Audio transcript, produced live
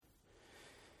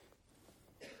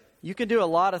You can do a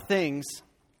lot of things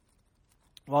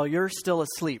while you're still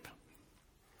asleep.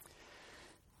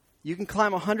 You can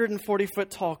climb a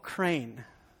 140-foot tall crane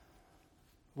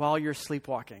while you're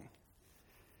sleepwalking.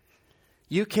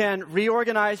 You can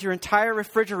reorganize your entire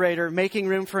refrigerator, making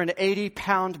room for an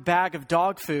 80-pound bag of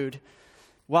dog food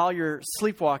while you're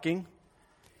sleepwalking.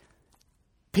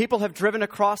 People have driven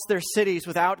across their cities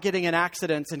without getting in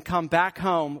accidents and come back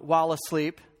home while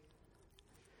asleep.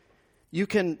 You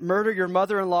can murder your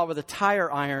mother-in-law with a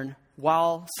tire iron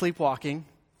while sleepwalking.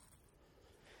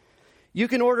 You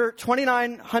can order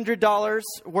 $2,900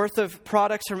 worth of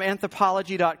products from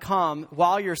Anthropology.com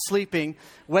while you're sleeping,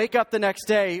 wake up the next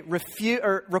day,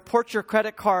 report your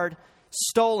credit card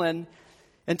stolen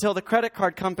until the credit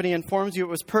card company informs you it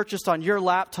was purchased on your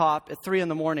laptop at 3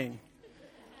 a.m.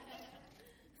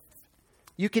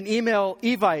 You can email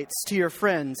evites to your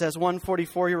friends, as one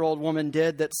 44-year-old woman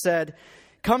did that said,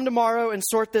 "Come tomorrow and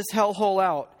sort this hellhole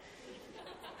out.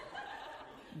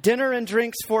 Dinner and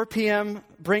drinks 4 p.m.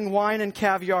 Bring wine and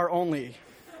caviar only."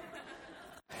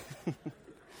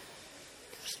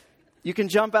 You can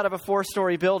jump out of a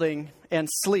 4-story building and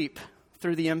sleep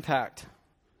through the impact.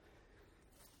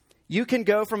 You can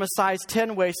go from a size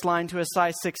 10 waistline to a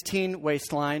size 16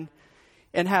 waistline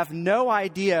and have no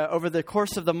idea over the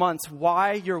course of the months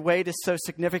why your weight is so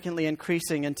significantly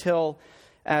increasing until,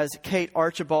 as Kate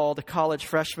Archibald, a college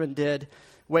freshman, did,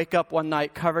 wake up one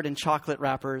night covered in chocolate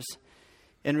wrappers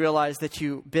and realize that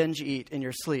you binge eat in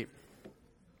your sleep.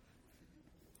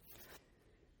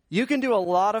 You can do a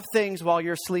lot of things while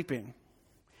you're sleeping.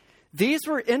 These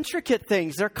were intricate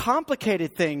things. They're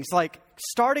complicated things, like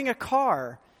starting a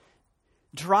car,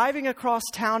 driving across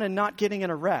town and not getting in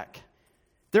a wreck.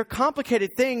 They're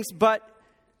complicated things, but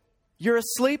you're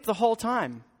asleep the whole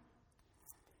time.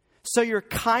 So you're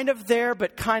kind of there,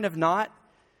 but kind of not.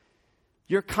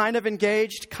 You're kind of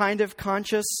engaged, kind of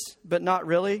conscious, but not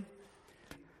really.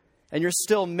 And you're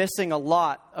still missing a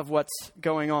lot of what's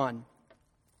going on.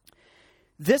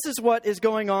 This is what is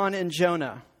going on in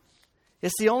Jonah.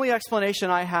 It's the only explanation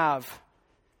I have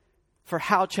for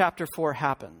how chapter 4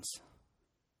 happens.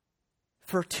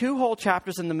 For 2 whole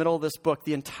chapters in the middle of this book,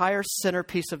 the entire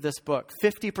centerpiece of this book,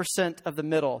 50% of the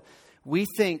middle, we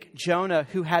think Jonah,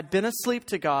 who had been asleep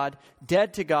to God,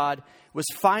 dead to God, was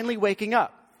finally waking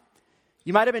up.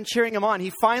 You might have been cheering him on.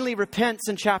 He finally repents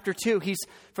in chapter 2. He's,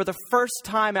 for the first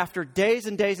time after days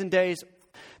and days and days,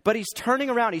 but he's turning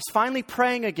around. He's finally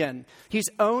praying again. He's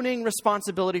owning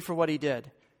responsibility for what he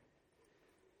did.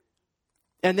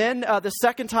 And then the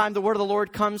second time the word of the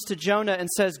Lord comes to Jonah and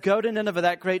says, "Go to Nineveh,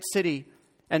 that great city,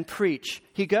 and preach."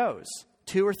 He goes.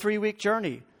 2 or 3 week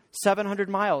journey, 700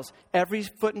 miles. Every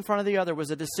foot in front of the other was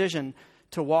a decision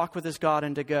to walk with his God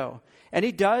and to go. And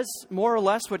he does more or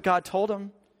less what God told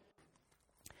him.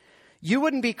 You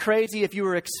wouldn't be crazy if you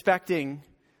were expecting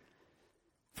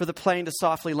for the plane to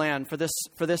softly land, for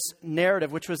this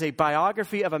narrative, which was a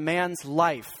biography of a man's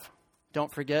life.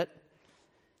 Don't forget.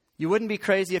 You wouldn't be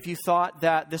crazy if you thought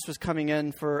that this was coming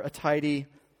in for a tidy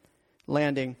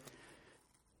landing.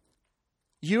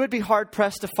 You would be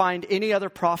hard-pressed to find any other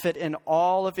prophet in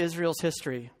all of Israel's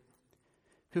history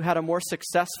who had a more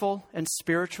successful and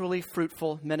spiritually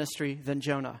fruitful ministry than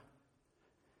Jonah.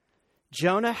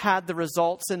 Jonah had the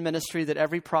results in ministry that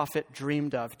every prophet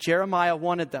dreamed of. Jeremiah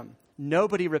wanted them.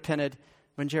 Nobody repented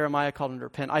when Jeremiah called him to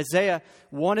repent. Isaiah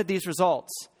wanted these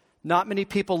results. Not many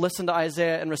people listened to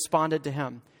Isaiah and responded to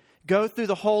him. Go through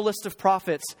the whole list of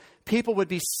prophets. People would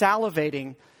be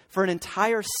salivating for an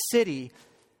entire city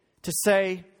to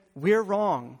say, "We're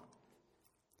wrong.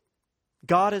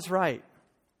 God is right.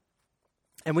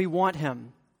 And we want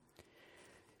him."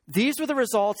 These were the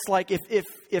results. Like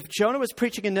if Jonah was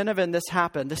preaching in Nineveh and this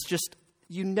happened,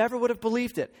 you never would have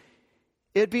believed it.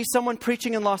 It'd be someone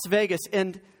preaching in Las Vegas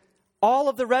and all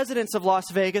of the residents of Las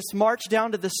Vegas march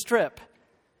down to the Strip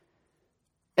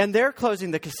and they're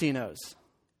closing the casinos.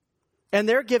 And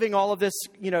they're giving all of this,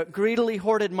 greedily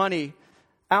hoarded money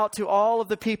out to all of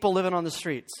the people living on the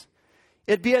streets.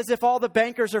 It'd be as if all the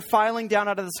bankers are filing down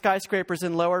out of the skyscrapers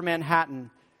in lower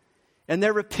Manhattan and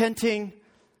they're repenting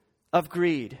of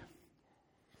greed.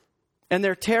 And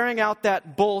they're tearing out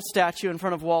that bull statue in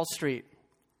front of Wall Street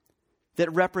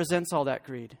that represents all that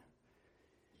greed.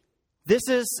 This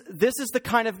is the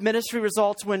kind of ministry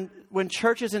results when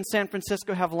churches in San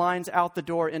Francisco have lines out the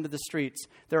door into the streets.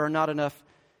 There are not enough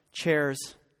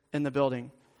chairs in the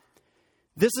building.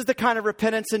 This is the kind of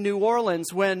repentance in New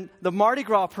Orleans when the Mardi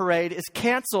Gras parade is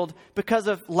canceled because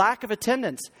of lack of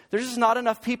attendance. There's just not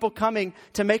enough people coming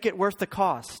to make it worth the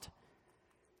cost.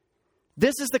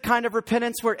 This is the kind of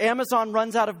repentance where Amazon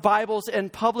runs out of Bibles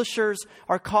and publishers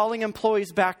are calling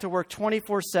employees back to work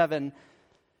 24/7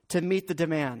 to meet the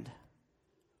demand.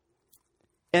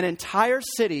 An entire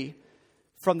city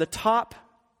from the top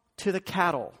to the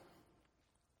cattle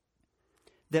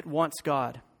that wants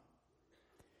God,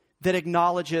 that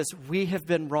acknowledges we have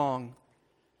been wrong.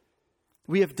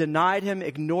 We have denied him,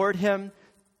 ignored him,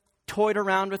 toyed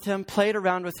around with him, played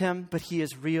around with him, but he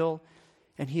is real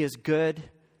and he is good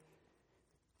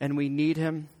and we need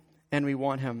him and we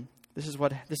want him. This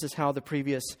is how the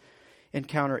previous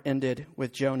encounter ended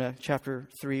with Jonah, chapter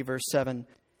 3, verse 7.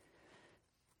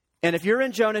 And if you're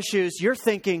in Jonah's shoes, you're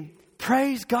thinking,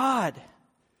 praise God.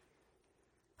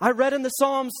 I read in the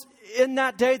Psalms, in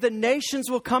that day, the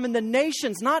nations will come, and the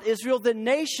nations, not Israel, the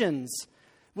nations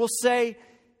will say,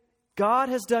 God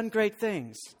has done great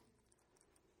things.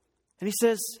 And he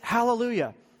says,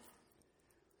 hallelujah.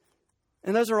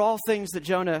 And those are all things that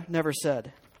Jonah never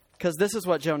said, because this is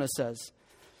what Jonah says.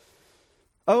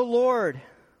 Oh Lord,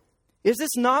 is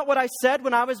this not what I said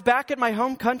when I was back at my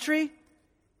home country?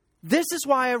 This is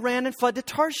why I ran and fled to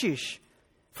Tarshish.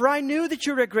 For I knew that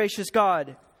you were a gracious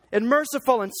God, and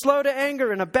merciful and slow to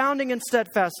anger and abounding in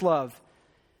steadfast love.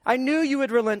 I knew you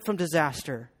would relent from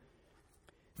disaster.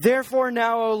 Therefore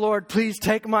now, O Lord, please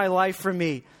take my life from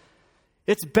me.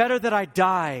 It's better that I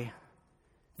die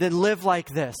than live like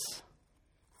this.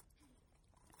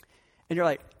 And you're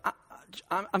like,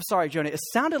 I'm sorry, Jonah. It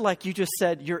sounded like you just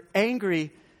said you're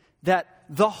angry that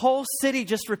the whole city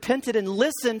just repented and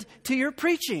listened to your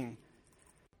preaching.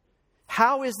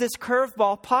 How is this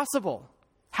curveball possible?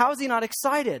 How is he not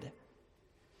excited?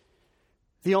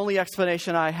 The only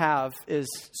explanation I have is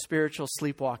spiritual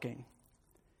sleepwalking.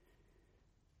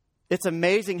 It's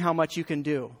amazing how much you can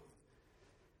do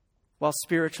while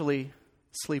spiritually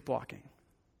sleepwalking.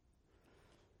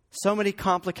 So many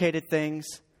complicated things.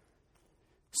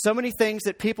 So many things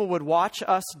that people would watch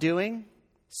us doing.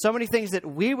 So many things that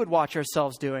we would watch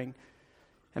ourselves doing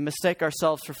and mistake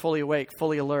ourselves for fully awake,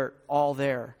 fully alert, all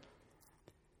there.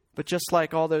 But just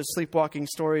like all those sleepwalking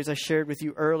stories I shared with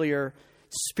you earlier,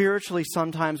 spiritually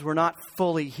sometimes we're not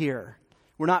fully here.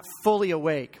 We're not fully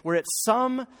awake. We're at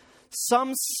some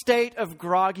state of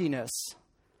grogginess,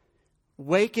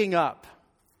 waking up,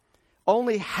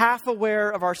 only half aware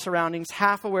of our surroundings,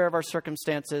 half aware of our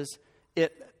circumstances,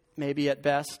 maybe at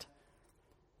best,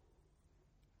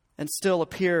 and still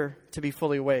appear to be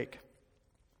fully awake.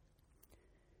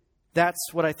 That's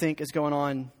what I think is going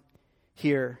on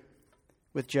here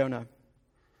with Jonah.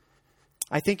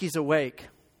 I think he's awake,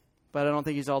 but I don't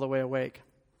think he's all the way awake.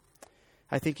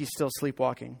 I think he's still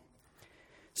sleepwalking.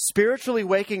 Spiritually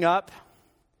waking up,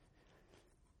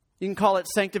 you can call it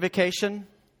sanctification.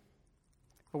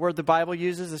 A word the Bible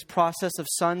uses, this process of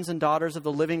sons and daughters of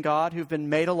the living God who've been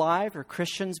made alive, or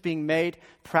Christians being made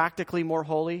practically more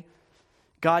holy.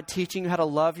 God teaching you how to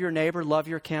love your neighbor, love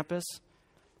your campus.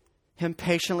 Him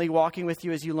patiently walking with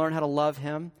you as you learn how to love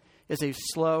him is a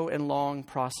slow and long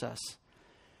process.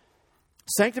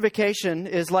 Sanctification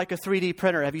is like a 3D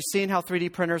printer. Have you seen how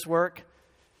 3D printers work?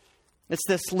 It's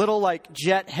this little like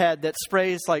jet head that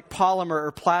sprays like polymer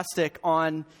or plastic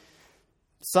on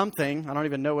something. I don't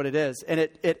even know what it is. And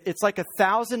it's like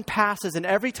 1,000 passes. And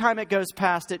every time it goes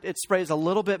past, it sprays a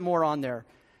little bit more on there.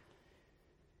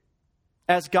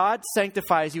 As God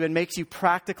sanctifies you and makes you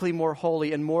practically more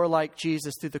holy and more like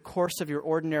Jesus through the course of your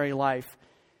ordinary life,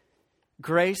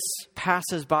 grace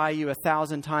passes by you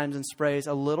 1,000 times and sprays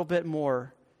a little bit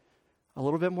more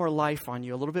life on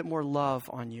you, a little bit more love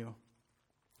on you,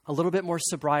 a little bit more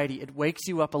sobriety. It wakes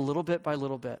you up a little bit by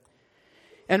little bit.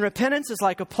 And repentance is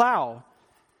like a plow.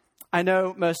 I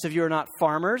know most of you are not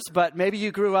farmers, but maybe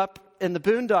you grew up in the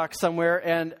boondocks somewhere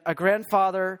and a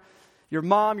grandfather, your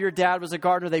mom, your dad was a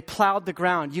gardener. They plowed the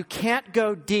ground. You can't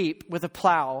go deep with a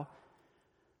plow.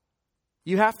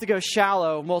 You have to go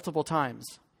shallow multiple times,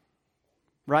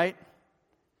 right?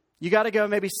 You got to go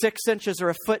maybe 6 inches or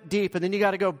a foot deep, and then you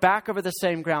got to go back over the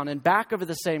same ground and back over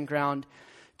the same ground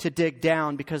to dig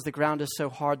down because the ground is so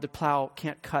hard the plow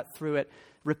can't cut through it.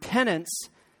 Repentance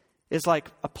is like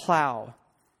a plow.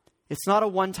 It's not a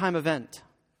one-time event.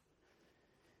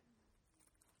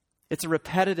 It's a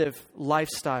repetitive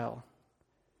lifestyle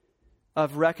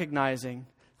of recognizing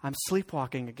I'm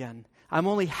sleepwalking again. I'm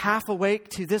only half awake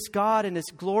to this God and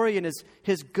His glory and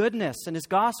His goodness and His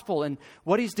gospel and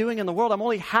what He's doing in the world. I'm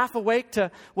only half awake to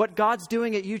what God's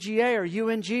doing at UGA or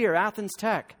UNG or Athens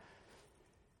Tech.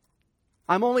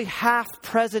 I'm only half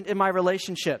present in my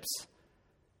relationships.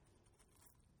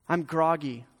 I'm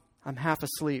groggy. I'm half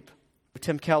asleep.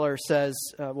 Tim Keller says,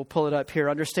 we'll pull it up here,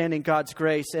 understanding God's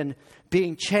grace and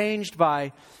being changed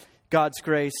by God's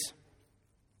grace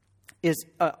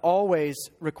always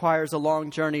requires a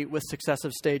long journey with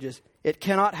successive stages. It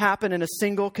cannot happen in a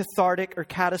single cathartic or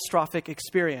catastrophic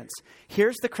experience.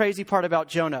 Here's the crazy part about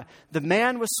Jonah. The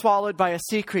man was swallowed by a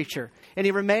sea creature, and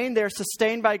he remained there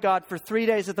sustained by God for 3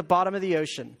 days at the bottom of the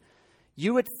ocean.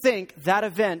 You would think that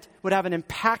event would have an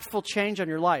impactful change on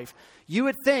your life. You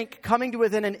would think coming to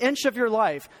within an inch of your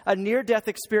life, a near-death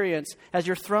experience as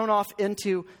you're thrown off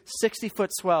into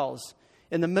 60-foot swells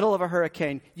in the middle of a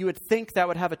hurricane, you would think that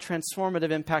would have a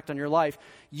transformative impact on your life.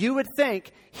 You would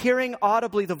think hearing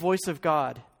audibly the voice of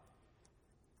God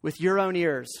with your own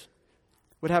ears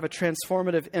would have a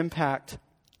transformative impact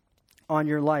on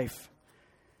your life.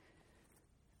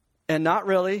 And not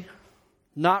really,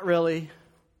 not really,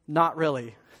 not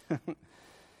really.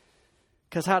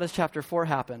 Because how does chapter 4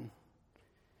 happen?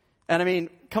 And I mean,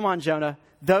 come on, Jonah.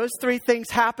 Those 3 things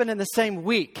happen in the same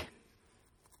week.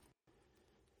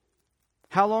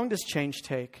 How long does change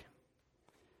take?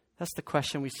 That's the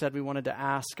question we said we wanted to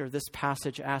ask, or this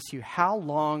passage asks you. How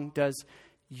long does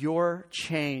your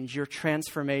change, your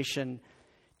transformation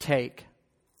take?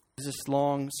 It's this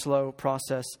long, slow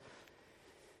process.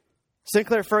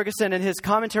 Sinclair Ferguson, in his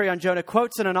commentary on Jonah,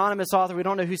 quotes an anonymous author. We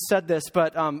don't know who said this,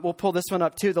 but we'll pull this one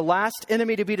up too. The last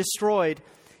enemy to be destroyed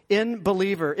in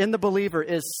the believer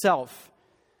is self.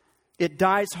 It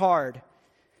dies hard.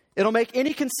 It'll make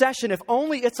any concession if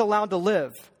only it's allowed to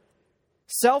live.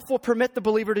 Self will permit the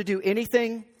believer to do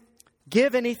anything,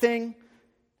 give anything,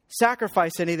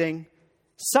 sacrifice anything,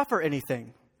 suffer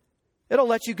anything. It'll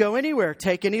let you go anywhere,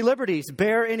 take any liberties,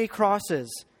 bear any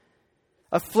crosses,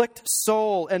 afflict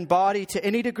soul and body to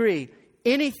any degree,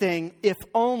 anything if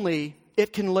only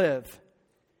it can live.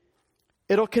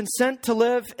 It'll consent to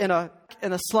live in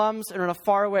the slums or in a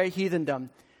faraway heathendom,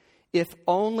 if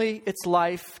only its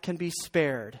life can be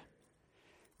spared.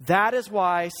 That is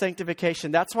why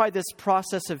sanctification, that's why this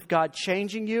process of God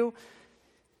changing you,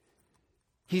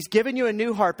 He's given you a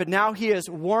new heart, but now He is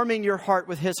warming your heart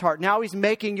with His heart. Now He's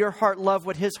making your heart love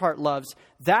what His heart loves.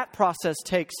 That process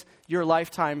takes your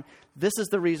lifetime. This is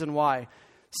the reason why.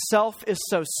 Self is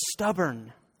so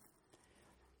stubborn.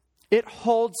 It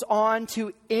holds on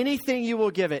to anything you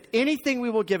will give it, anything we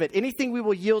will give it, anything we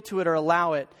will yield to it or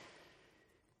allow it.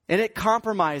 And it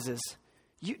compromises.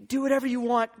 You do whatever you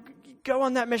want. Go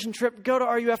on that mission trip. Go to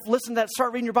RUF. Listen to that.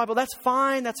 Start reading your Bible. That's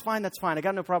fine. That's fine. That's fine. I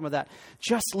got no problem with that.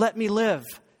 Just let me live.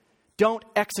 Don't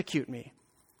execute me.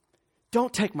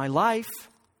 Don't take my life.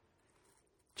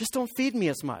 Just don't feed me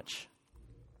as much.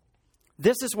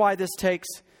 This is why this takes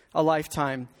a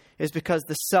lifetime, is because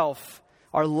the self,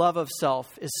 our love of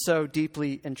self, is so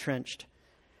deeply entrenched.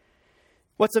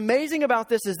 What's amazing about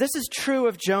this is true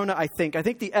of Jonah, I think. I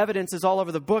think the evidence is all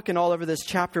over the book and all over this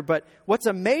chapter. But what's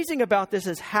amazing about this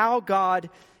is how God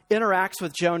interacts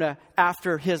with Jonah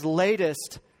after his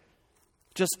latest,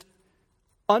 just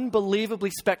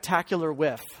unbelievably spectacular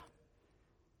whiff.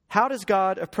 How does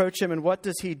God approach him and what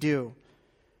does He do?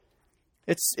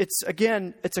 It's a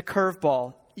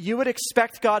curveball. You would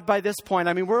expect God by this point.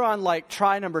 I mean, we're on like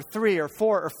try number 3 or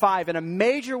 4 or 5 in a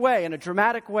major way, in a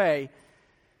dramatic way.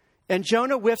 And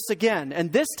Jonah whiffs again.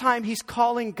 And this time he's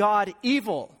calling God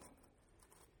evil.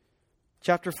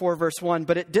 Chapter 4, verse 1.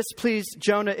 But it displeased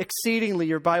Jonah exceedingly.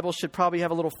 Your Bible should probably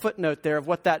have a little footnote there of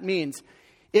what that means.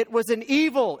 It was an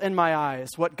evil in my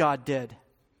eyes, what God did.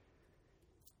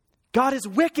 God is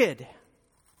wicked.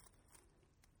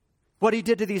 What He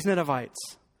did to these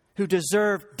Ninevites, who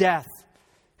deserved death,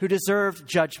 who deserved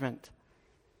judgment,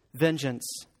 vengeance.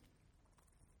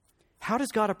 How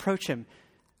does God approach him?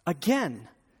 Again,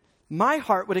 my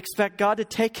heart would expect God to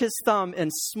take His thumb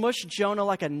and smush Jonah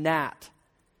like a gnat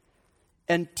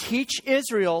and teach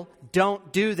Israel,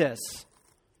 don't do this.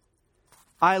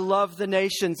 I love the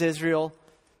nations, Israel.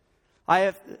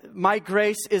 My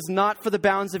grace is not for the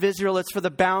bounds of Israel, it's for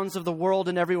the bounds of the world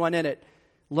and everyone in it.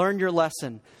 Learn your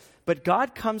lesson. But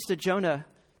God comes to Jonah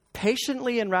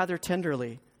patiently and rather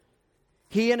tenderly.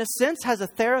 He, in a sense, has a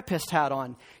therapist hat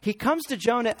on. He comes to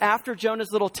Jonah after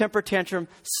Jonah's little temper tantrum,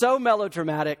 so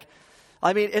melodramatic.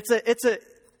 I mean,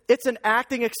 it's an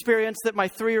acting experience that my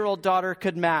 3-year-old daughter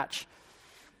could match.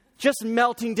 Just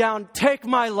melting down, take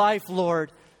my life,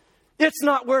 Lord. It's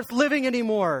not worth living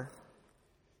anymore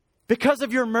because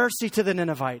of your mercy to the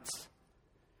Ninevites.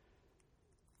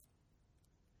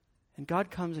 And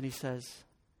God comes and He says,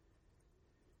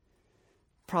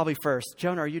 probably first,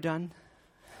 Jonah, are you done?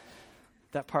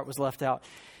 That part was left out.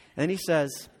 And then He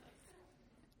says,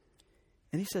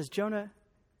 Jonah,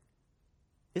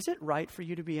 is it right for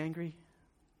you to be angry?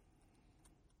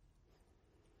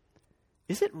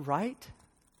 Is it right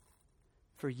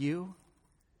for you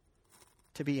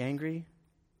to be angry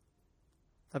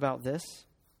about this?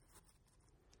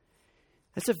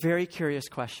 It's a very curious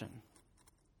question.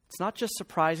 It's not just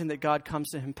surprising that God comes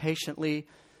to him patiently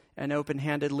and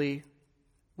open-handedly,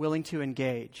 willing to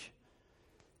engage.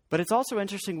 But it's also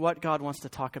interesting what God wants to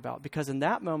talk about, because in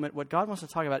that moment, what God wants to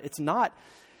talk about, it's not,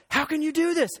 how can you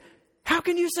do this? How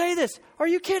can you say this? Are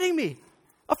you kidding me?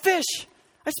 A fish.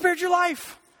 I spared your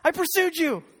life. I pursued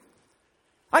you.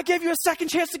 I gave you a second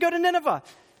chance to go to Nineveh.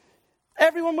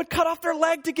 Everyone would cut off their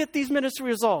leg to get these ministry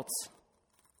results.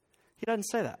 He doesn't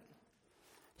say that.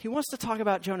 He wants to talk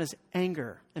about Jonah's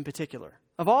anger in particular.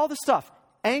 Of all the stuff,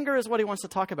 anger is what he wants to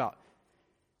talk about.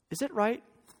 Is it right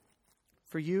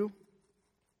for you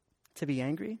to be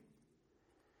angry?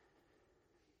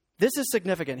 This is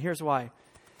significant. Here's why.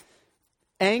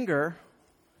 Anger,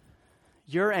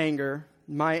 your anger,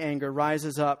 my anger,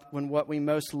 rises up when what we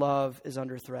most love is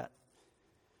under threat.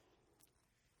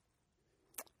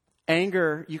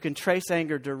 Anger, you can trace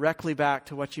anger directly back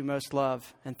to what you most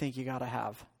love and think you got to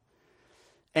have.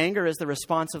 Anger is the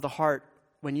response of the heart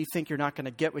when you think you're not going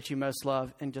to get what you most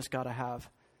love and just got to have.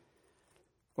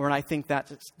 Or when I think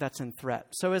that's in threat.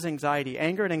 So is anxiety.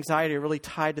 Anger and anxiety are really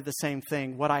tied to the same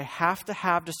thing. What I have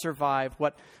to survive,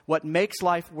 what makes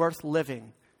life worth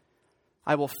living,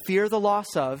 I will fear the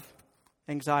loss of,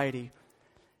 anxiety,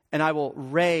 and I will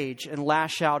rage and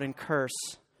lash out and curse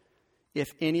if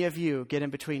any of you get in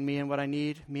between me and what I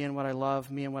need, me and what I love,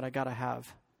 me and what I got to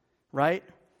have. Right?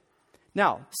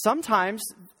 Now, sometimes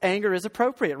anger is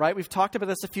appropriate, right? We've talked about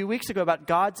this a few weeks ago about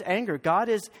God's anger. God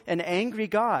is an angry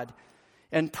God.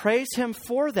 And praise him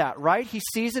for that, right? He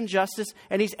sees injustice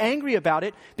and he's angry about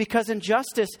it because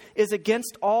injustice is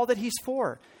against all that he's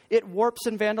for. It warps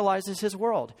and vandalizes his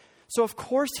world. So of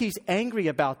course he's angry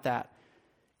about that.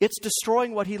 It's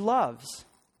destroying what he loves.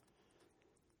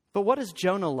 But what does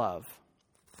Jonah love?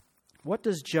 What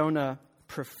does Jonah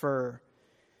prefer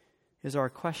is our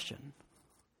question.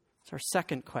 It's our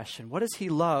second question. What does he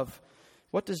love?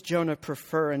 What does Jonah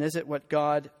prefer? And is it what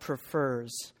God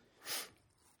prefers?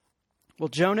 Well,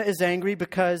 Jonah is angry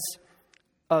because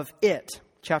of it.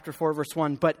 Chapter 4, verse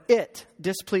 1. But it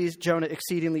displeased Jonah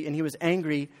exceedingly, and he was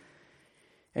angry.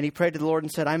 And he prayed to the Lord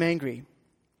and said, I'm angry.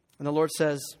 And the Lord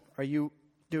says, are you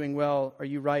doing well? Are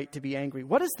you right to be angry?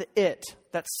 What is the it?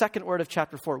 That second word of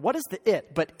chapter 4. What is the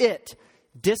it? But it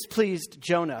displeased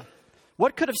Jonah.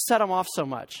 What could have set him off so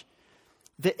much?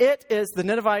 The it is the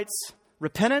Ninevites'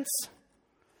 repentance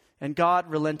and God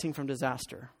relenting from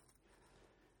disaster.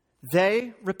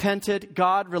 They repented,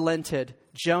 God relented.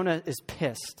 Jonah is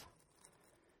pissed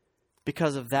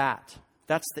because of that.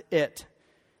 That's the it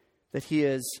that he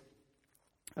is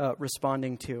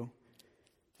responding to.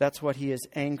 That's what he is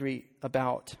angry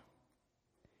about.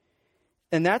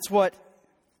 And that's what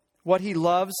he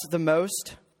loves the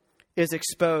most is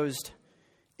exposed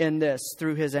in this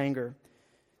through his anger.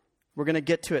 We're going to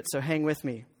get to it, so hang with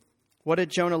me. What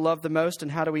did Jonah love the most,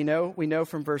 and how do we know? We know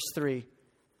from verse 3.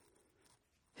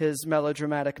 His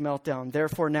melodramatic meltdown.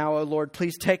 Therefore now, O Lord,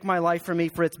 please take my life from me,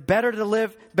 for it's better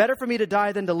for me to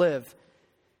die than to live.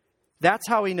 That's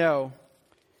how we know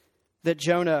that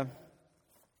Jonah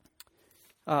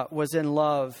was in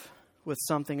love with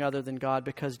something other than God,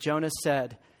 because Jonah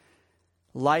said,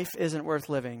 life isn't worth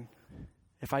living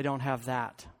if I don't have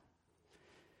that.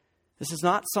 This is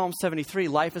not Psalm 73.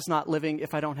 Life is not living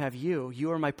if I don't have you.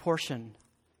 You are my portion.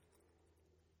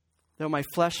 Though my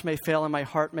flesh may fail and my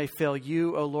heart may fail,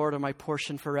 you, O Lord, are my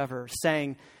portion forever.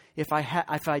 Saying, if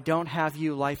I don't have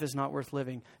you, life is not worth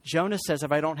living. Jonah says,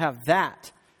 if I don't have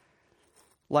that,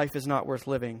 life is not worth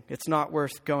living. It's not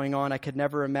worth going on. I could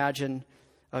never imagine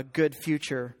a good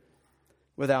future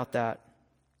without that.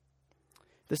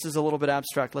 This is a little bit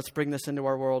abstract. Let's bring this into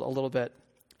our world a little bit.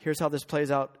 Here's how this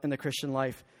plays out in the Christian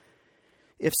life.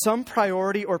 If some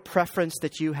priority or preference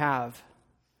that you have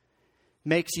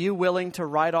makes you willing to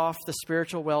write off the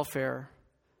spiritual welfare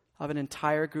of an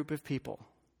entire group of people,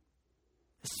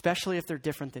 especially if they're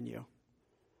different than you,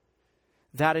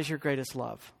 that is your greatest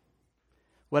love.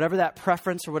 Whatever that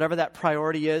preference or whatever that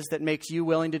priority is that makes you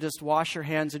willing to just wash your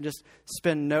hands and just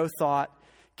spend no thought,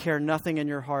 care nothing in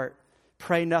your heart,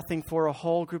 pray nothing for a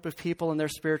whole group of people and their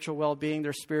spiritual well-being,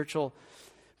 their spiritual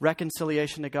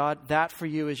reconciliation to God, that for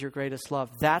you is your greatest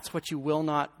love. That's what you will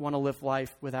not want to live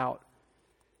life without.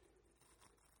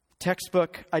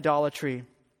 Textbook idolatry,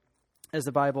 as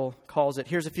the Bible calls it.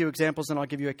 Here's a few examples and I'll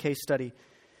give you a case study.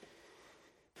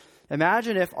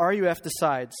 Imagine if RUF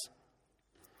decides,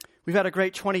 we've had a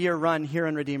great 20-year run here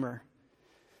in Redeemer,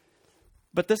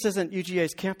 but this isn't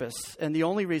UGA's campus, and the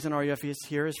only reason RUF is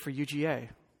here is for UGA. And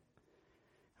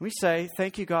we say,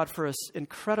 thank you, God, for an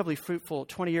incredibly fruitful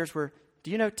 20 years where, do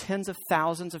you know, tens of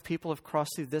thousands of people have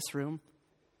crossed through this room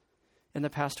in the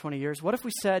past 20 years? What if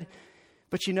we said,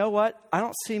 But you know what? I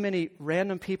don't see many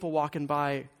random people walking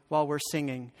by while we're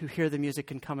singing who hear the music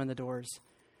and come in the doors.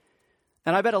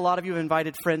 And I bet a lot of you have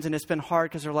invited friends and it's been hard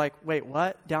because they're like, wait,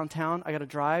 what? Downtown? I got to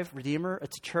drive? Redeemer?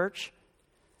 It's a church?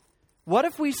 What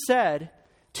if we said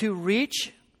to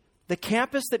reach the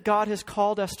campus that God has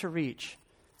called us to reach,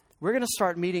 we're going to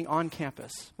start meeting on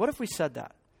campus? What if we said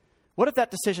that? What if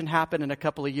that decision happened in a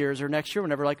couple of years or next year,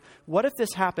 whenever? Like, what if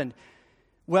this happened?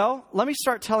 Well, let me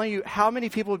start telling you how many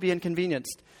people would be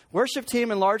inconvenienced. Worship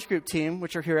team and large group team,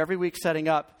 which are here every week setting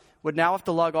up, would now have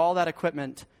to lug all that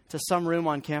equipment to some room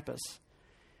on campus.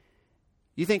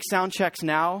 You think sound checks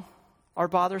now are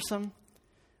bothersome?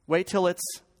 Wait till it's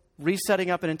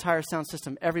resetting up an entire sound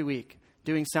system every week,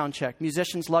 doing sound check.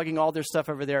 Musicians lugging all their stuff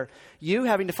over there. You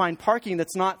having to find parking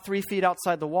that's not 3 feet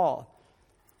outside the wall.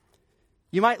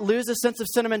 You might lose a sense of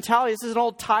sentimentality. This is an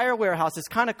old tire warehouse. It's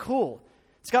kind of cool.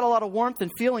 It's got a lot of warmth and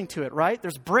feeling to it, right?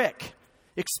 There's brick,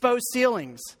 exposed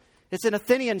ceilings. It's an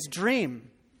Athenian's dream.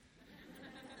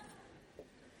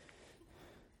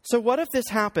 So what if this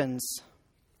happens?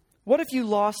 What if you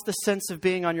lost the sense of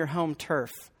being on your home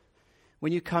turf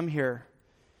when you come here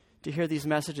to hear these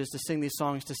messages, to sing these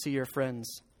songs, to see your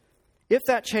friends? If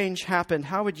that change happened,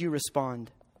 how would you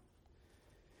respond?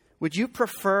 Would you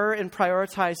prefer and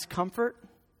prioritize comfort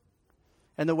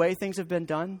and the way things have been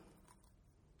done?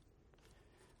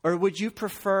 Or would you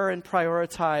prefer and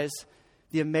prioritize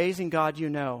the amazing God you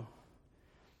know,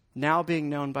 now being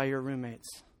known by your roommates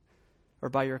or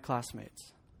by your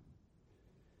classmates?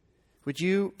 Would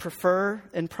you prefer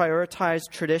and prioritize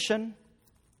tradition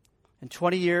and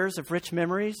 20 years of rich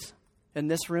memories in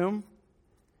this room?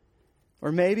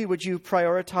 Or maybe would you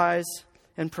prioritize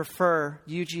and prefer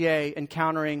UGA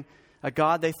encountering a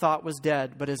God they thought was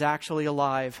dead but is actually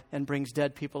alive and brings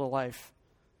dead people to life?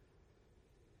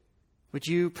 Would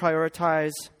you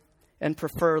prioritize and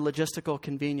prefer logistical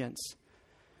convenience?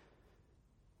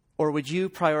 Or would you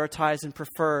prioritize and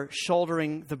prefer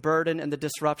shouldering the burden and the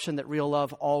disruption that real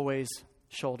love always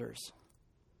shoulders?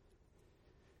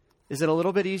 Is it a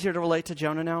little bit easier to relate to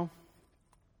Jonah now?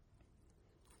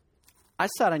 I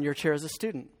sat on your chair as a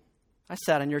student. I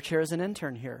sat on your chair as an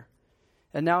intern here.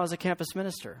 And now as a campus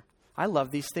minister. I love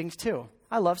these things too.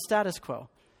 I love status quo.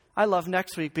 I love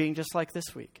next week being just like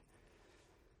this week.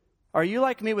 Are you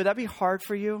like me? Would that be hard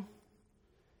for you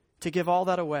to give all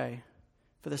that away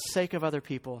for the sake of other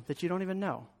people that you don't even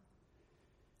know?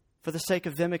 For the sake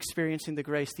of them experiencing the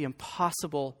grace, the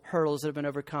impossible hurdles that have been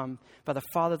overcome by the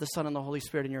Father, the Son, and the Holy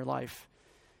Spirit in your life.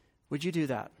 Would you do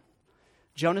that?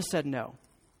 Jonah said no.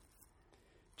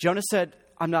 Jonah said,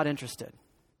 I'm not interested.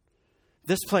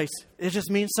 This place, it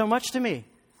just means so much to me.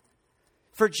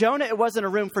 For Jonah, it wasn't a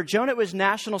room. For Jonah, it was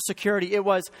national security. It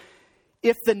was,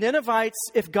 if the Ninevites,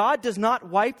 if God does not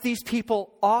wipe these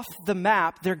people off the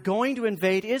map, they're going to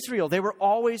invade Israel. They were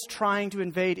always trying to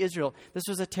invade Israel. This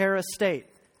was a terrorist state.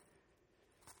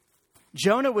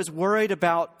 Jonah was worried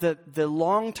about the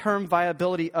long-term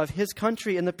viability of his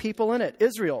country and the people in it,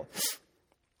 Israel.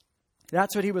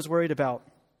 That's what he was worried about.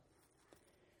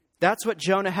 That's what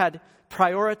Jonah had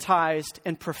prioritized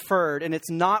and preferred, and it's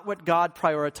not what God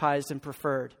prioritized and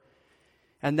preferred.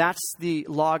 And that's the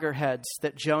loggerheads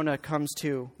that Jonah comes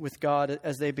to with God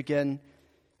as they begin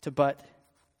to butt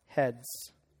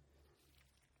heads.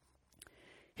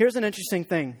 Here's an interesting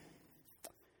thing.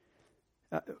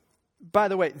 By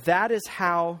the way, that is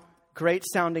how great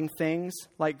sounding things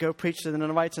like go preach to the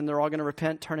Ninevites and they're all going to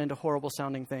repent turn into horrible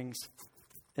sounding things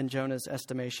in Jonah's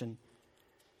estimation.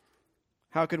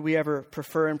 How could we ever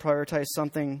prefer and prioritize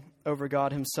something over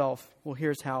God himself? Well,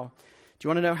 here's how. Do you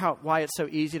want to know why it's so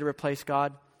easy to replace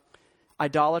God?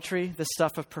 Idolatry, the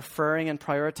stuff of preferring and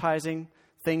prioritizing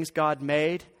things God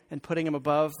made and putting them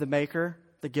above the maker,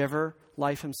 the giver,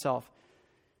 life himself.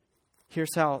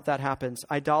 Here's how that happens.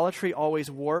 Idolatry always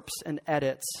warps and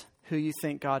edits who you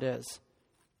think God is.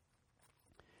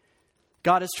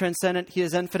 God is transcendent. He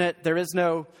is infinite. There is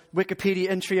no Wikipedia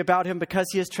entry about him because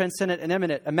he is transcendent and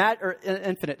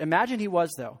infinite. Imagine he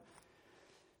was, though.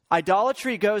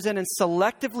 Idolatry goes in and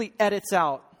selectively edits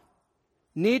out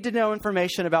need to know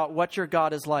information about what your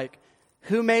God is like.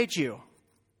 Who made you?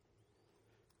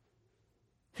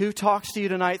 Who talks to you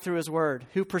tonight through his word?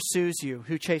 Who pursues you?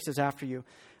 Who chases after you?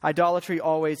 Idolatry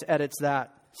always edits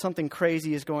that. Something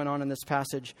crazy is going on in this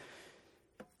passage.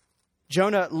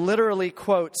 Jonah literally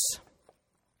quotes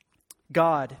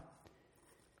God.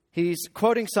 He's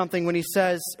quoting something when he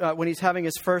says, when he's having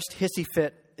his first hissy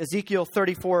fit. Ezekiel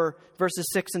 34 verses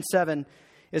 6 and 7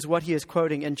 is what he is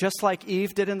quoting. And just like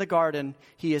Eve did in the garden,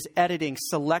 he is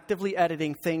selectively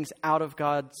editing things out of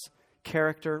God's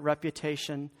character,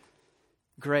 reputation,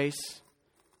 grace.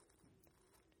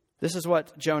 This is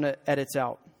what Jonah edits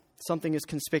out. Something is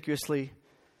conspicuously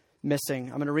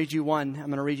missing. I'm going to read you one. I'm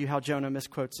going to read you how Jonah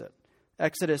misquotes it.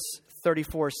 Exodus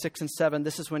 34, 6 and 7.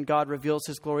 This is when God reveals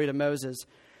his glory to Moses.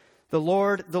 The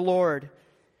Lord,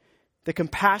 the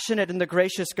compassionate and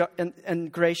the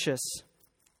gracious,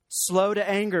 slow to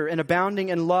anger and abounding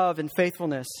in love and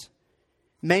faithfulness,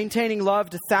 maintaining love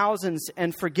to thousands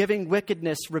and forgiving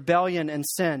wickedness, rebellion, and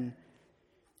sin.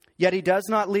 Yet he does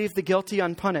not leave the guilty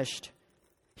unpunished.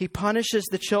 He punishes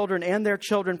the children and their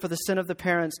children for the sin of the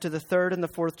parents to the third and the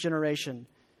fourth generation.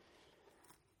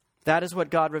 That is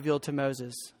what God revealed to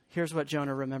Moses. Here's what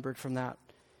Jonah remembered from that.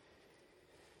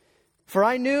 For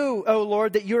I knew, O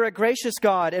Lord, that you are a gracious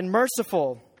God and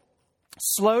merciful,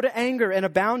 slow to anger and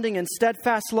abounding in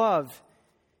steadfast love,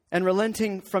 and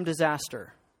relenting from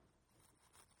disaster.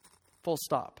 Full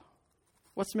stop.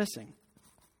 What's missing?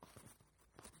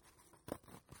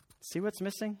 See what's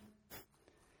missing?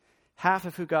 Half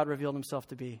of who God revealed himself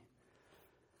to be.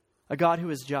 A God who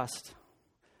is just.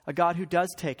 A God who does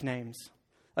take names.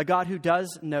 A God who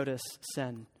does notice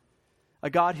sin. A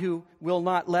God who will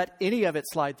not let any of it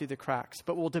slide through the cracks,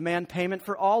 but will demand payment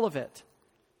for all of it.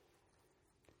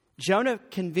 Jonah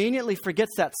conveniently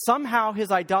forgets that. Somehow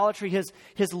his idolatry,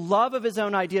 his love of his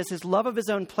own ideas, his love of his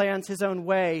own plans, his own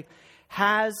way,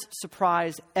 has,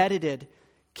 surprise, edited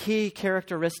key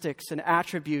characteristics and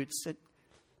attributes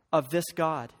of this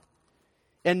God.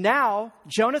 And now,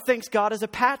 Jonah thinks God is a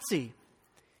patsy.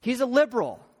 He's a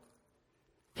liberal.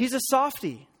 He's a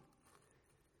softy.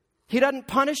 He doesn't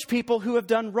punish people who have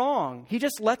done wrong. He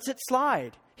just lets it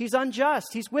slide. He's unjust.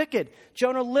 He's wicked.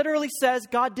 Jonah literally says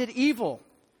God did evil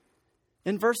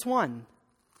in verse 1.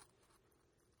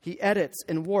 He edits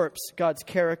and warps God's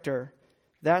character.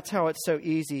 That's how it's so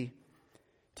easy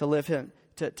to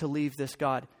leave this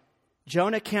God.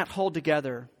 Jonah can't hold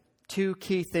together two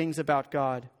key things about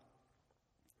God.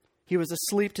 He was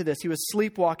asleep to this. He was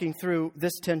sleepwalking through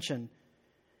this tension.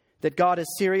 That God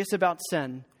is serious about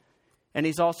sin, and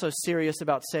he's also serious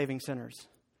about saving sinners.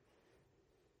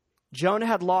 Jonah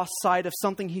had lost sight of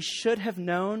something he should have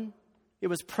known. It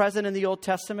was present in the Old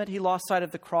Testament. He lost sight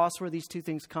of the cross where these two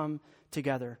things come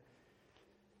together.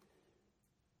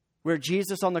 Where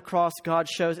Jesus on the cross, God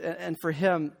shows, and for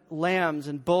him, lambs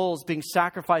and bulls being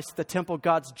sacrificed at the temple,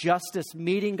 God's justice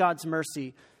meeting God's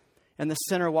mercy, and the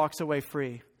sinner walks away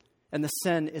free. And the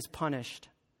sin is punished.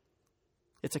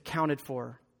 It's accounted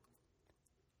for.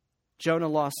 Jonah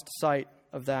lost sight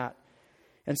of that.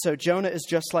 And so Jonah is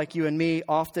just like you and me.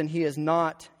 Often he does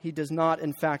not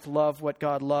in fact love what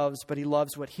God loves, but he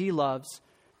loves what he loves.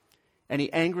 And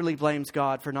he angrily blames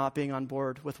God for not being on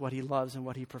board with what he loves and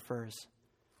what he prefers.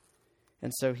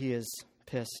 And so he is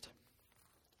pissed.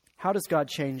 How does God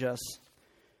change us?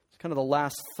 It's kind of the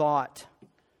last thought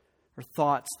or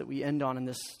thoughts that we end on in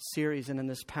this series and in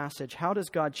this passage. How does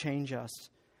God change us?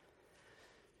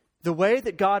 The way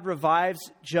that God revives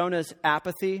Jonah's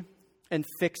apathy and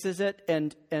fixes it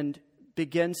and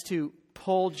begins to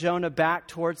pull Jonah back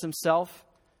towards himself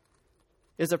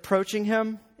is approaching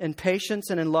him in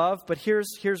patience and in love. But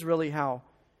here's really how.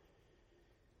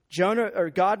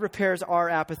 God repairs our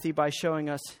apathy by showing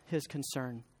us his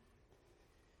concern.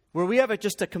 Where we have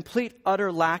just a complete,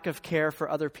 utter lack of care for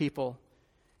other people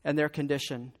and their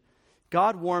condition,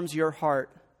 God warms your heart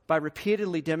by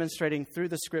repeatedly demonstrating through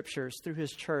the scriptures, through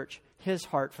his church, his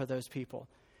heart for those people.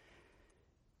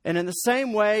 And in the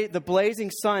same way, the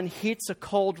blazing sun heats a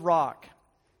cold rock.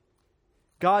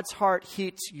 God's heart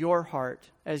heats your heart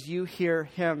as you hear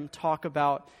him talk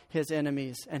about his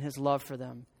enemies and his love for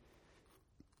them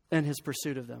and his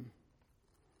pursuit of them.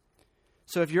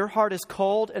 So if your heart is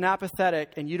cold and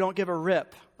apathetic and you don't give a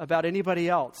rip about anybody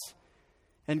else,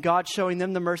 and God showing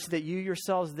them the mercy that you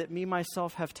yourselves, that me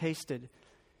myself have tasted,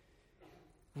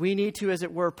 we need to, as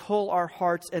it were, pull our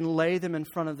hearts and lay them in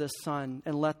front of the sun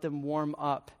and let them warm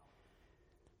up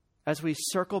as we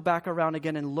circle back around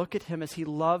again and look at him as he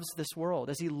loves this world,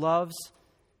 as he loves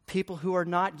people who are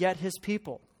not yet his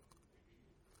people.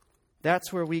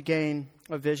 That's where we gain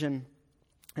a vision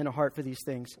and a heart for these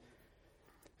things.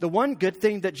 The one good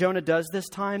thing that Jonah does this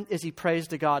time is he prays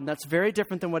to God. And that's very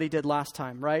different than what he did last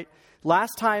time, right?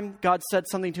 Last time, God said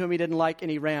something to him he didn't like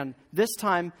and he ran. This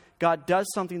time, God does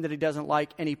something that he doesn't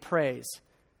like and he prays.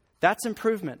 That's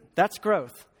improvement. That's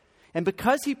growth. And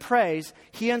because he prays,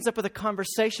 he ends up with a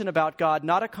conversation about God,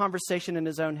 not a conversation in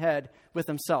his own head with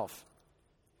himself.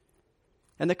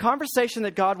 And the conversation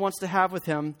that God wants to have with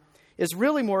him is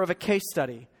really more of a case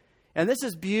study. And this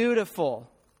is beautiful.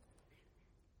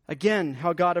 Again,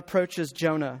 how God approaches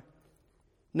Jonah,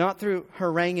 not through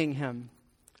haranguing him,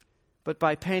 but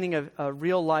by painting a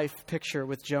real-life picture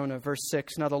with Jonah. Verse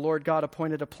 6, now the Lord God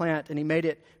appointed a plant, and he made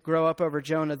it grow up over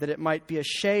Jonah, that it might be a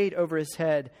shade over his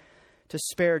head to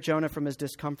spare Jonah from his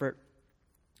discomfort.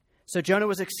 So Jonah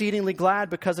was exceedingly glad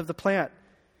because of the plant.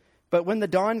 But when the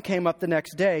dawn came up the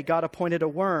next day, God appointed a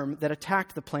worm that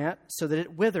attacked the plant so that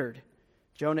it withered.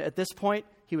 Jonah, at this point,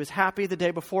 he was happy the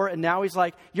day before, and now he's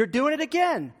like, you're doing it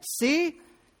again. See?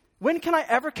 When can I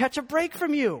ever catch a break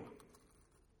from you?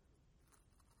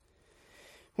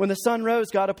 When the sun rose,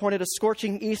 God appointed a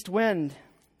scorching east wind,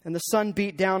 and the sun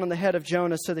beat down on the head of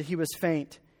Jonah so that he was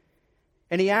faint.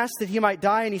 And he asked that he might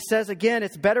die, and he says again,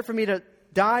 it's better for me to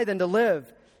die than to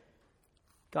live.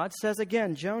 God says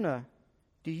again, Jonah,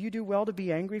 do you do well to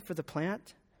be angry for the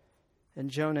plant?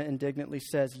 And Jonah indignantly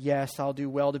says, yes, I'll do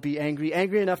well to be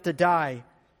angry enough to die.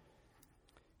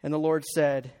 And the Lord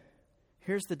said,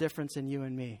 here's the difference in you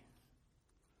and me.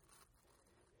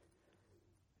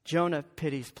 Jonah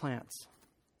pities plants.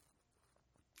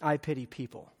 I pity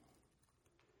people.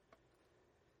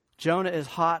 Jonah is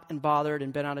hot and bothered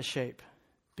and bent out of shape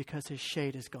because his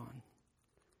shade is gone.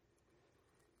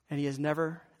 And he has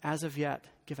never, as of yet,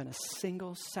 given a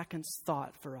single second's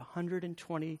thought for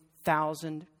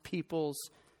 120,000 people's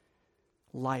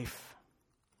life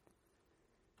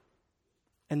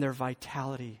and their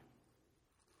vitality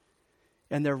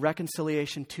and their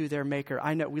reconciliation to their Maker.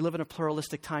 I know we live in a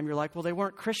pluralistic time. You're like, well, they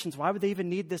weren't Christians. Why would they even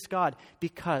need this God?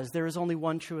 Because there is only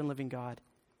one true and living God.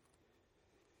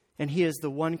 And he is the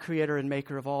one creator and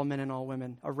maker of all men and all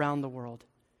women around the world.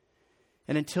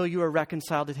 And until you are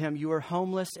reconciled to him, you are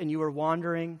homeless and you are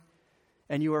wandering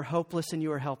and you are hopeless and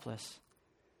you are helpless.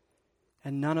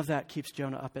 And none of that keeps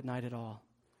Jonah up at night at all.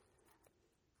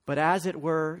 But as it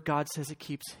were, God says it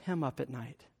keeps him up at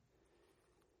night.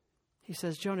 He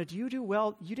says, Jonah, do you do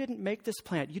well? You didn't make this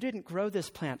plant. You didn't grow this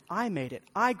plant. I made it.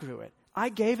 I grew it. I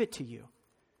gave it to you.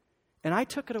 And I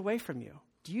took it away from you.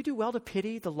 Do you do well to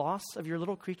pity the loss of your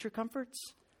little creature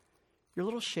comforts? Your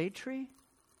little shade tree?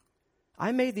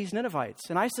 I made these Ninevites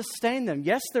and I sustained them.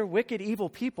 Yes, they're wicked, evil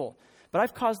people, but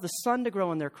I've caused the sun to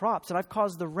grow in their crops and I've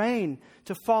caused the rain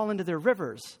to fall into their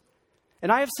rivers.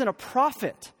 And I have sent a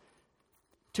prophet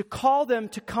to call them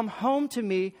to come home to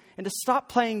me and to stop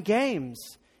playing games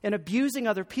and abusing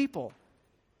other people.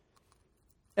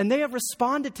 And they have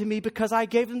responded to me because I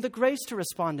gave them the grace to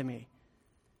respond to me.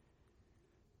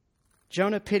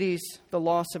 Jonah pities the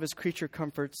loss of his creature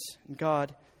comforts, and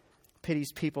God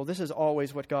pities people. This is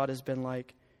always what God has been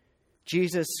like.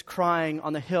 Jesus crying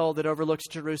on the hill that overlooks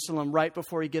Jerusalem right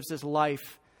before he gives his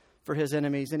life for his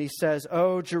enemies. And he says,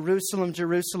 oh, Jerusalem,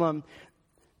 Jerusalem,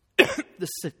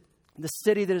 the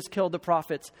city that has killed the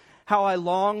prophets. How I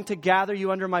long to gather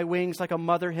you under my wings like a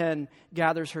mother hen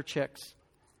gathers her chicks.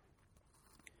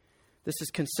 This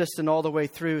is consistent all the way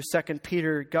through. 2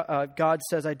 Peter, God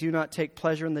says, I do not take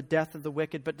pleasure in the death of the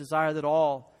wicked, but desire that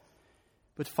all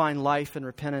would find life and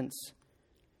repentance.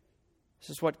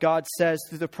 This is what God says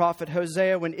through the prophet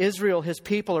Hosea when Israel, his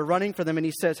people, are running for them. And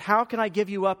he says, how can I give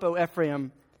you up, O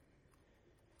Ephraim?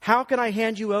 How can I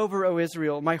hand you over, O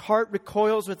Israel? My heart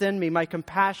recoils within me. My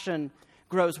compassion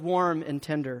grows warm and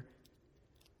tender.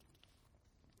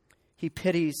 He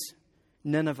pities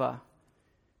Nineveh,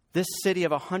 this city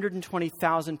of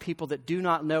 120,000 people that do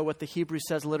not know what the Hebrew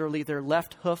says literally, their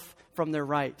left hoof from their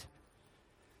right.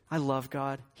 I love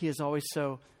God. He is always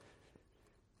so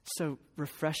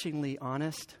refreshingly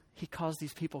honest. He calls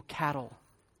these people cattle.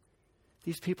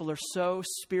 These people are so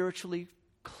spiritually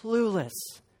clueless.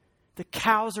 The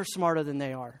cows are smarter than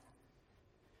they are.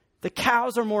 The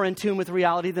cows are more in tune with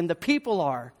reality than the people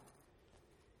are.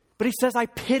 But he says, I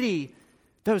pity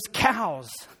those cows,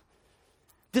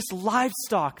 this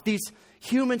livestock, these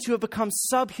humans who have become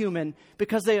subhuman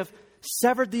because they have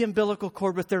severed the umbilical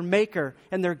cord with their maker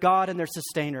and their God and their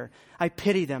sustainer. I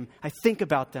pity them. I think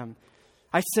about them.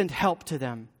 I send help to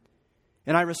them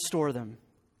and I restore them.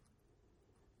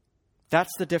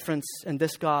 That's the difference in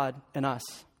this God and us.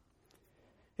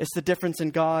 It's the difference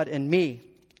in God and me.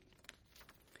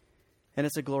 And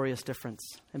it's a glorious difference.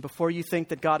 And before you think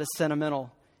that God is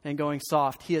sentimental and going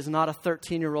soft, he is not a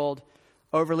 13-year-old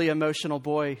overly emotional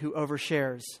boy who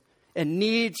overshares and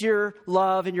needs your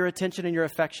love and your attention and your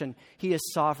affection. He is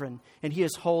sovereign and he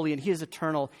is holy and he is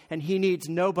eternal and he needs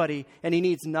nobody and he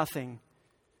needs nothing.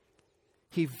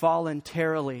 He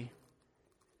voluntarily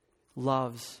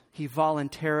loves. He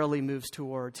voluntarily moves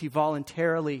towards. He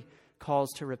voluntarily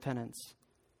calls to repentance.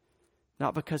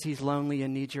 Not because he's lonely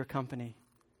and needs your company,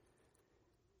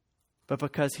 but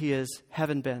because he is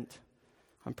heaven-bent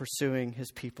on pursuing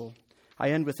his people. I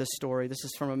end with this story. This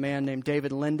is from a man named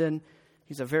David Linden.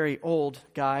 He's a very old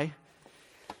guy.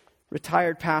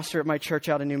 retired pastor at my church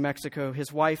out in New Mexico.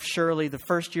 His wife, Shirley, the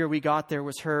first year we got there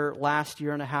was her last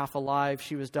year and a half alive.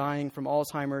 She was dying from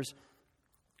Alzheimer's.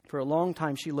 For a long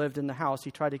time, she lived in the house.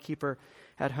 He tried to keep her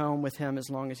at home with him as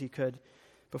long as he could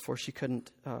before she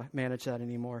couldn't manage that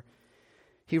anymore.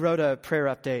 He wrote a prayer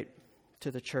update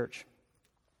to the church.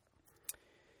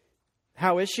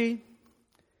 How is she?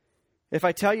 If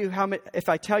I tell you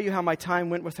how my time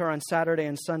went with her on Saturday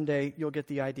and Sunday, you'll get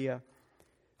the idea.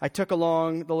 I took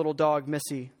along the little dog,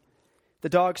 Missy. The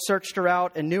dog searched her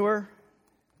out and knew her.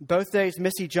 Both days,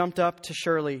 Missy jumped up to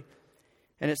Shirley,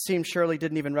 and it seemed Shirley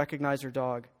didn't even recognize her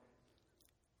dog.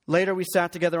 Later, we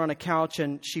sat together on a couch,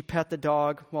 and she pet the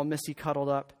dog while Missy cuddled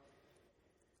up.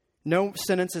 No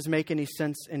sentences make any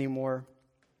sense anymore.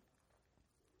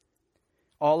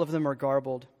 All of them are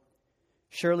garbled.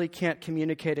 Shirley can't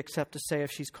communicate except to say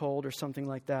if she's cold or something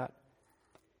like that.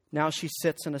 Now she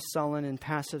sits in a sullen and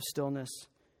passive stillness.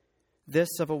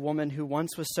 This of a woman who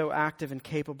once was so active and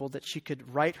capable that she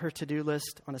could write her to-do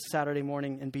list on a Saturday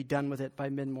morning and be done with it by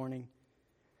mid-morning.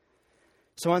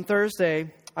 So on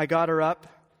Thursday, I got her up,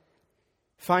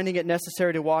 finding it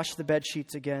necessary to wash the bed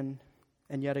sheets again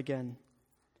and yet again.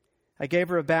 I gave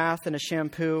her a bath and a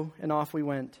shampoo, and off we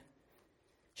went.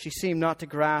 She seemed not to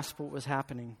grasp what was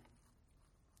happening.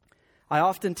 I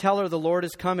often tell her the Lord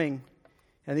is coming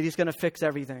and that He's going to fix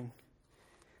everything.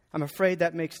 I'm afraid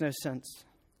that makes no sense.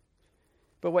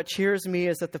 But what cheers me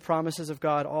is that the promises of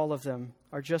God, all of them,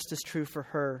 are just as true for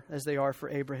her as they are for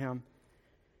Abraham.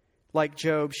 Like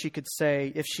Job, she could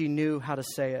say, if she knew how to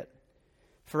say it,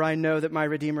 "For I know that my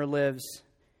Redeemer lives,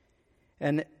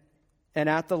 and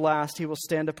at the last He will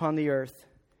stand upon the earth.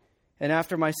 And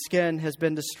after my skin has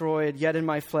been destroyed, yet in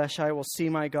my flesh I will see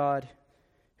my God,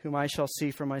 whom I shall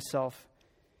see for myself,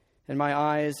 and my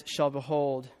eyes shall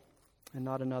behold, and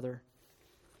not another."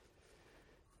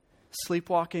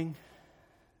 Sleepwalking,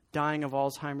 dying of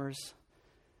Alzheimer's,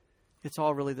 it's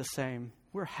all really the same.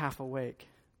 We're half awake.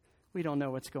 We don't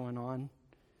know what's going on.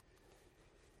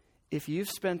 If you've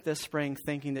spent this spring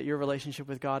thinking that your relationship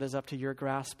with God is up to your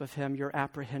grasp of Him, your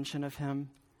apprehension of Him,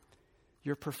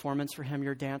 your performance for Him,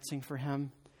 your dancing for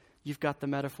Him, you've got the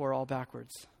metaphor all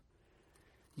backwards.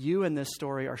 You in this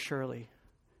story are Shirley,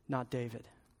 not David.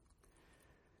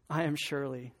 I am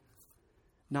Shirley,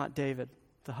 not David,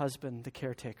 the husband, the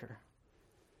caretaker.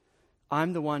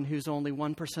 I'm the one who's only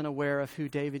 1% aware of who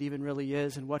David even really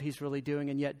is and what he's really doing.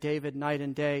 And yet David, night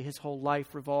and day, his whole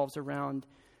life revolves around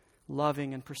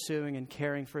loving and pursuing and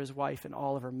caring for his wife and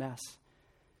all of her mess.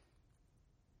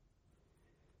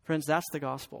 Friends, that's the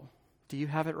gospel. Do you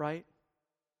have it right?